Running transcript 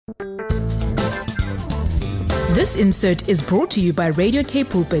This insert is brought to you by Radio K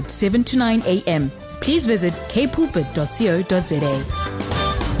Pulpit 7 to 9 a.m. Please visit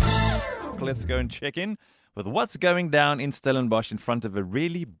kpulpit.co.za. Let's go and check in with what's going down in Stellenbosch in front of a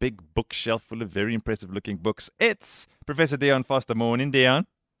really big bookshelf full of very impressive looking books. It's Professor Dion Forster. Morning, Dion.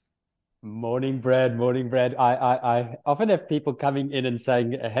 Morning, Brad. Morning, Brad. I often have people coming in and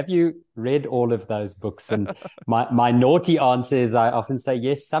saying, have you read all of those books? And my naughty answer is I often say,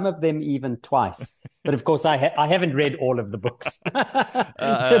 yes, some of them even twice. But of course, I haven't read all of the books.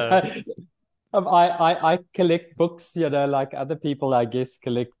 I collect books, like other people, I guess,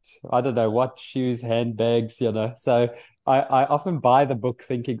 collect, I don't know what, shoes, handbags, So I often buy the book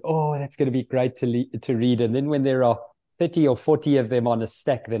thinking, oh, that's going to be great to read. And then when there are 30 or 40 of them on a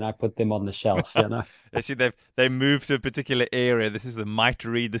stack, then I put them on the shelf, They see they moved to a particular area. This is the might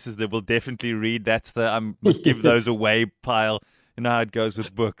read. This is the will definitely read. That's the must give those away pile. You know how it goes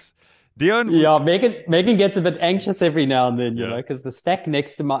with books. Dion, yeah, Megan gets a bit anxious every now and then, because the stack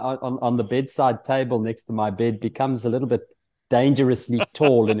next to my on the bedside table next to my bed becomes a little bit dangerously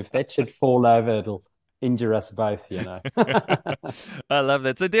tall, and if that should fall over, it'll injure us both, I love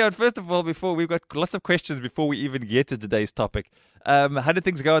that. So, Dion, first of all, before we've got lots of questions before we even get to today's topic. How did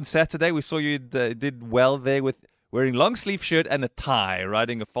things go on Saturday? We saw you did well there with wearing long sleeve shirt and a tie,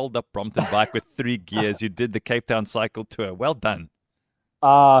 riding a fold up Brompton bike with 3 gears. You did the Cape Town cycle tour. Well done.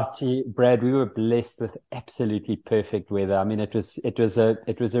 Gee, Brad, we were blessed with absolutely perfect weather. I mean, it was a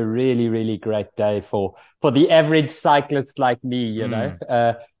really, really great day for the average cyclist like me,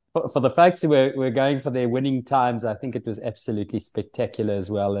 For the folks who were going for their winning times, I think it was absolutely spectacular as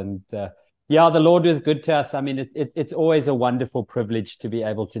well. And the Lord was good to us. I mean, it's always a wonderful privilege to be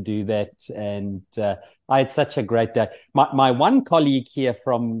able to do that. And I had such a great day. My one colleague here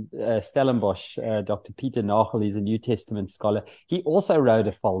from Stellenbosch, Dr. Peter Nagel, he's a New Testament scholar. He also rode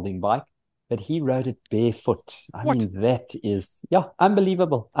a folding bike, but he rode it barefoot. I mean, that is,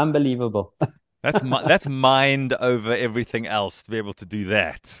 unbelievable. That's mind over everything else to be able to do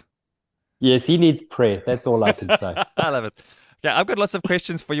that. Yes, he needs prayer. That's all I can say. I love it. Yeah, I've got lots of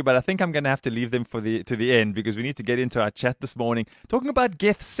questions for you, but I think I'm going to have to leave them to the end because we need to get into our chat this morning, talking about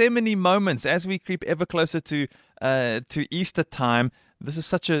Gethsemane moments as we creep ever closer to Easter time. This is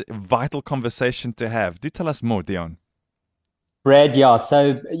such a vital conversation to have. Do tell us more, Dion. Brad,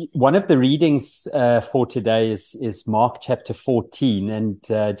 so one of the readings for today is Mark chapter 14, and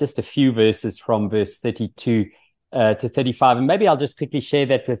just a few verses from verse 32 to 35. And maybe I'll just quickly share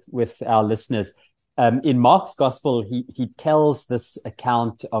that with our listeners. In Mark's gospel, he tells this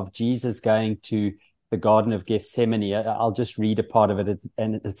account of Jesus going to the Garden of Gethsemane. I'll just read a part of it.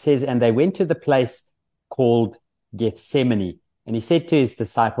 And it says, and they went to the place called Gethsemane. And he said to his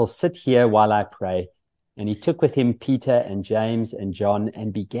disciples, sit here while I pray. And he took with him Peter and James and John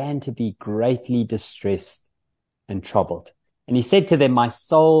and began to be greatly distressed and troubled. And he said to them, my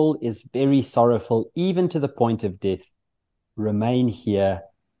soul is very sorrowful, even to the point of death. Remain here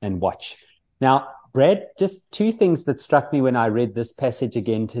and watch. Now, Brad, just two things that struck me when I read this passage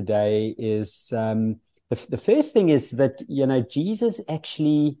again today is the first thing is that, Jesus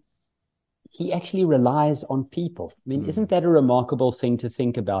actually relies on people. I mean, isn't that a remarkable thing to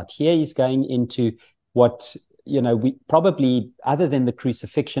think about? Here he's going into what, we probably, other than the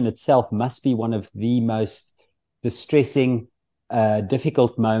crucifixion itself, must be one of the most distressing,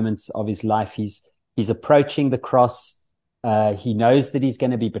 difficult moments of his life. He's approaching the cross. He knows that he's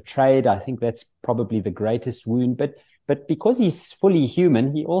going to be betrayed. I think that's probably the greatest wound. But because he's fully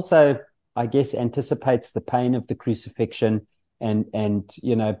human, he also, I guess, anticipates the pain of the crucifixion and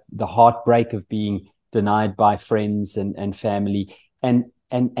the heartbreak of being denied by friends and family. And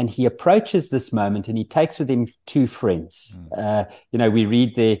he approaches this moment and he takes with him 2 friends. We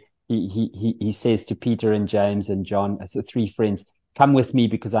read there, he says to Peter and James and John, so 3 friends, come with me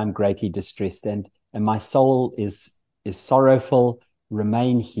because I'm greatly distressed and my soul is sorrowful.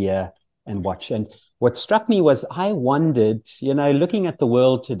 Remain here and watch. And what struck me was I wondered, looking at the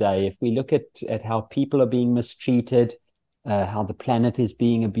world today, if we look at how people are being mistreated, how the planet is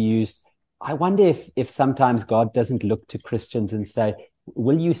being abused, I wonder if sometimes God doesn't look to Christians and say,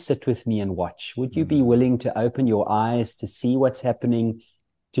 will you sit with me and watch? Would you be willing to open your eyes to see what's happening,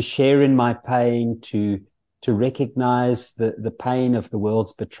 to share in my pain, to recognize the pain of the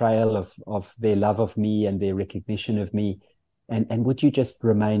world's betrayal of their love of me and their recognition of me? And would you just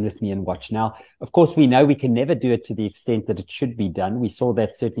remain with me and watch? Now, of course, we know we can never do it to the extent that it should be done. We saw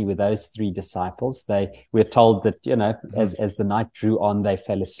that certainly with those 3 disciples. We're told that, as the night drew on, they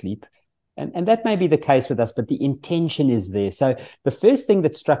fell asleep. And that may be the case with us, but the intention is there. So the first thing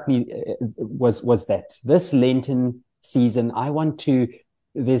that struck me was that this Lenten season, I want to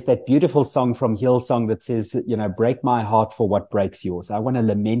there's that beautiful song from Hillsong that says, break my heart for what breaks yours. I want to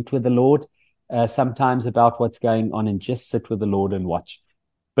lament with the Lord sometimes about what's going on and just sit with the Lord and watch.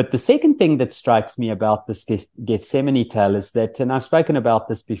 But the second thing that strikes me about this Gethsemane tale is that, and I've spoken about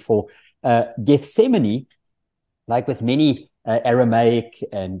this before, Gethsemane, like with many Aramaic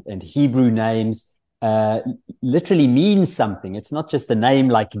and Hebrew names, literally means something. It's not just a name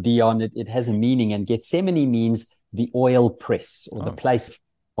like Dion, it has a meaning. And Gethsemane means the oil press, or the place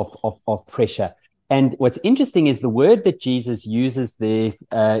of pressure. And what's interesting is the word that Jesus uses there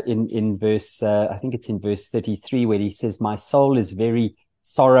in verse, I think it's in verse 33, where he says, my soul is very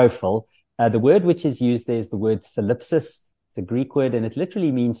sorrowful. The word which is used there is the word thalipsis. It's a Greek word, and it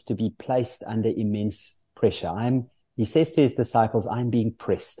literally means to be placed under immense pressure. He says to his disciples, I'm being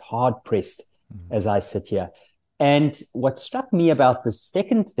pressed, hard pressed as I sit here. And what struck me about the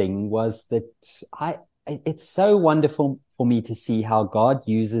second thing was that it's so wonderful for me to see how God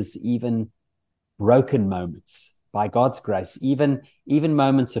uses even broken moments by God's grace, even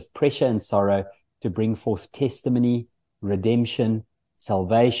moments of pressure and sorrow, to bring forth testimony, redemption,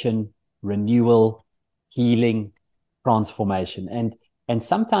 salvation, renewal, healing, transformation. And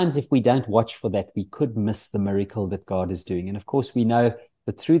sometimes if we don't watch for that, we could miss the miracle that God is doing. And of course, we know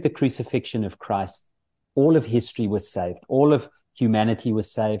that through the crucifixion of Christ, all of history was saved, all of humanity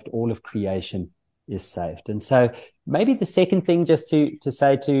was saved, all of creation is saved. And so maybe the second thing, just to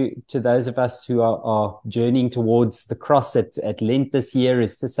say to those of us who are journeying towards the cross at Lent this year,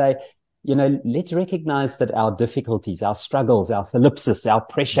 is to say, let's recognize that our difficulties, our struggles, our thalipsis, our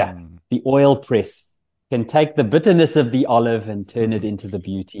pressure, the oil press, can take the bitterness of the olive and turn it into the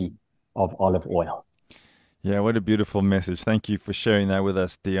beauty of olive oil. Yeah, what a beautiful message. Thank you for sharing that with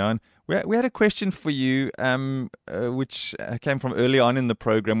us, Dion. We had a question for you, which came from early on in the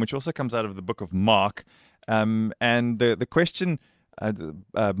program, which also comes out of the book of Mark. And the question,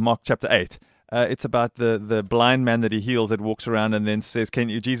 Mark chapter 8, it's about the blind man that he heals, that walks around and then says,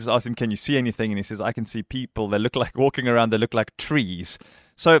 Jesus asks him, can you see anything? And he says, I can see people. They look like walking around. They look like trees.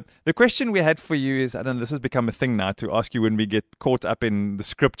 So the question we had for you is, I don't know, this has become a thing now to ask you when we get caught up in the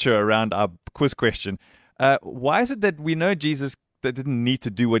scripture around our quiz question. Why is it that we know Jesus that didn't need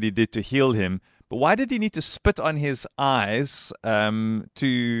to do what he did to heal him, but why did he need to spit on his eyes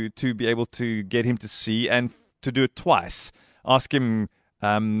to be able to get him to see, and to do it twice? Ask him,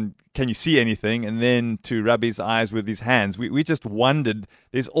 can you see anything? And then to rub his eyes with his hands. We just wondered,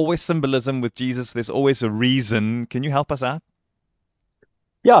 there's always symbolism with Jesus. There's always a reason. Can you help us out?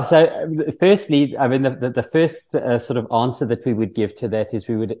 Yeah, so firstly, I mean, the first sort of answer that we would give to that is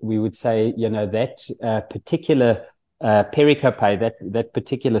we would say, that particular pericope, that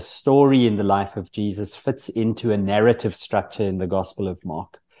particular story in the life of Jesus fits into a narrative structure in the Gospel of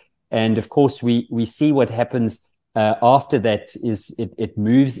Mark. And of course, we see what happens after that is it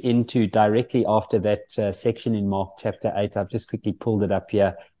moves into directly after that section in Mark chapter 8. I've just quickly pulled it up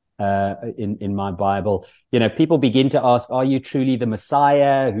here. In my Bible, people begin to ask, are you truly the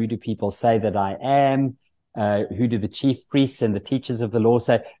Messiah? Who do people say that I am? Who do the chief priests and the teachers of the law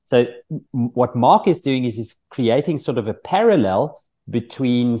say? So what Mark is doing is he's creating sort of a parallel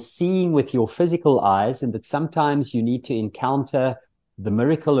between seeing with your physical eyes, and that sometimes you need to encounter the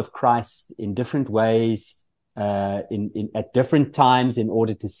miracle of Christ in different ways, at different times in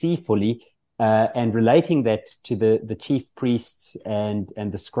order to see fully. And relating that to the chief priests and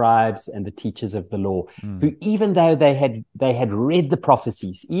the scribes and the teachers of the law, who, even though they had read the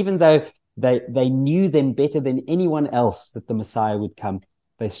prophecies, even though they knew them better than anyone else that the Messiah would come,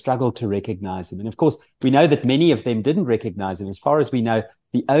 they struggled to recognize him. And of course, we know that many of them didn't recognize him. As far as we know,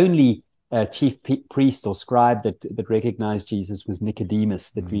 the only chief priest or scribe that recognized Jesus was Nicodemus,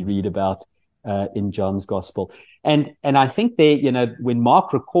 that we read about in John's Gospel. And I think there, when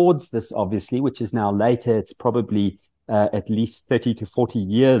Mark records this, obviously, which is now later, it's probably at least 30 to 40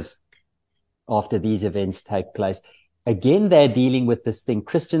 years after these events take place. Again, they're dealing with this thing.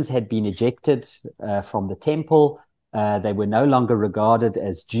 Christians had been ejected from the temple. They were no longer regarded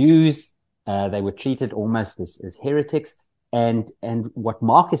as Jews. They were treated almost as heretics. And what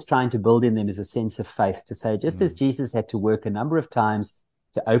Mark is trying to build in them is a sense of faith, to say, just as Jesus had to work a number of times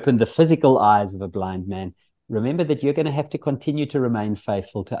to open the physical eyes of a blind man, remember that you're going to have to continue to remain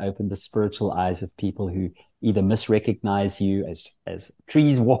faithful to open the spiritual eyes of people who either misrecognize you as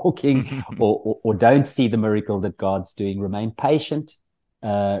trees walking or don't see the miracle that God's doing. Remain patient,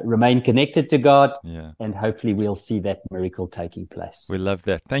 remain connected to God, and hopefully we'll see that miracle taking place. We love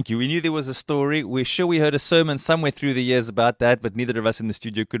that. Thank you. We knew there was a story. We're sure we heard a sermon somewhere through the years about that, but neither of us in the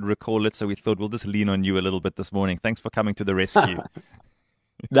studio could recall it, so we thought we'll just lean on you a little bit this morning. Thanks for coming to the rescue.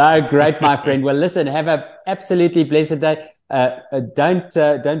 No, great, my friend. Well, listen, have an absolutely blessed day.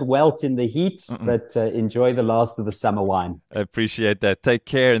 Don't welt in the heat, but enjoy the last of the summer wine. I appreciate that. Take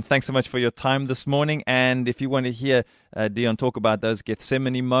care, and thanks so much for your time this morning. And if you want to hear Dion talk about those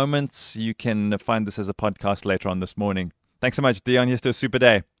Gethsemane moments, you can find this as a podcast later on this morning. Thanks so much, Dion. Here's to a super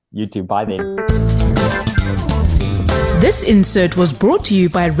day. You too. Bye then. This insert was brought to you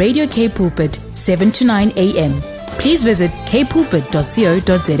by Radio K Pulpit, 7 to 9 a.m. Please visit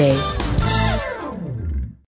kpulpit.co.za.